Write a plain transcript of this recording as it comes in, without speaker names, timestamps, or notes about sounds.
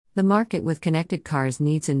The market with connected cars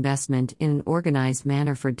needs investment in an organized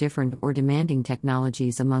manner for different or demanding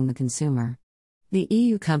technologies among the consumer. The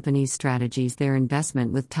EU companies strategies their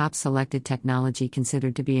investment with top selected technology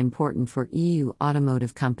considered to be important for EU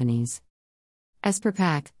automotive companies. As per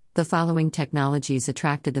PAC, the following technologies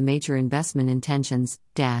attracted the major investment intentions.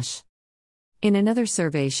 In another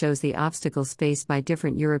survey shows the obstacles faced by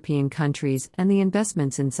different European countries and the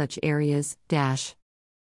investments in such areas.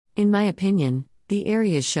 In my opinion, the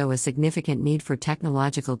areas show a significant need for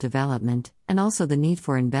technological development, and also the need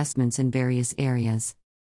for investments in various areas.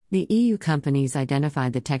 The EU companies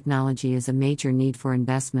identified the technology as a major need for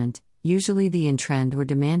investment, usually the in-trend or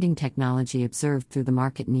demanding technology observed through the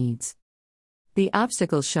market needs. The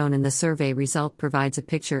obstacles shown in the survey result provides a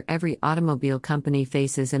picture every automobile company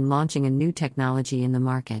faces in launching a new technology in the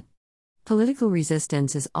market. Political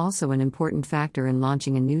resistance is also an important factor in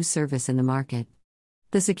launching a new service in the market.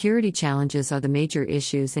 The security challenges are the major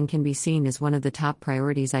issues and can be seen as one of the top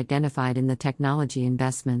priorities identified in the technology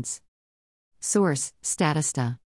investments. Source: Statista.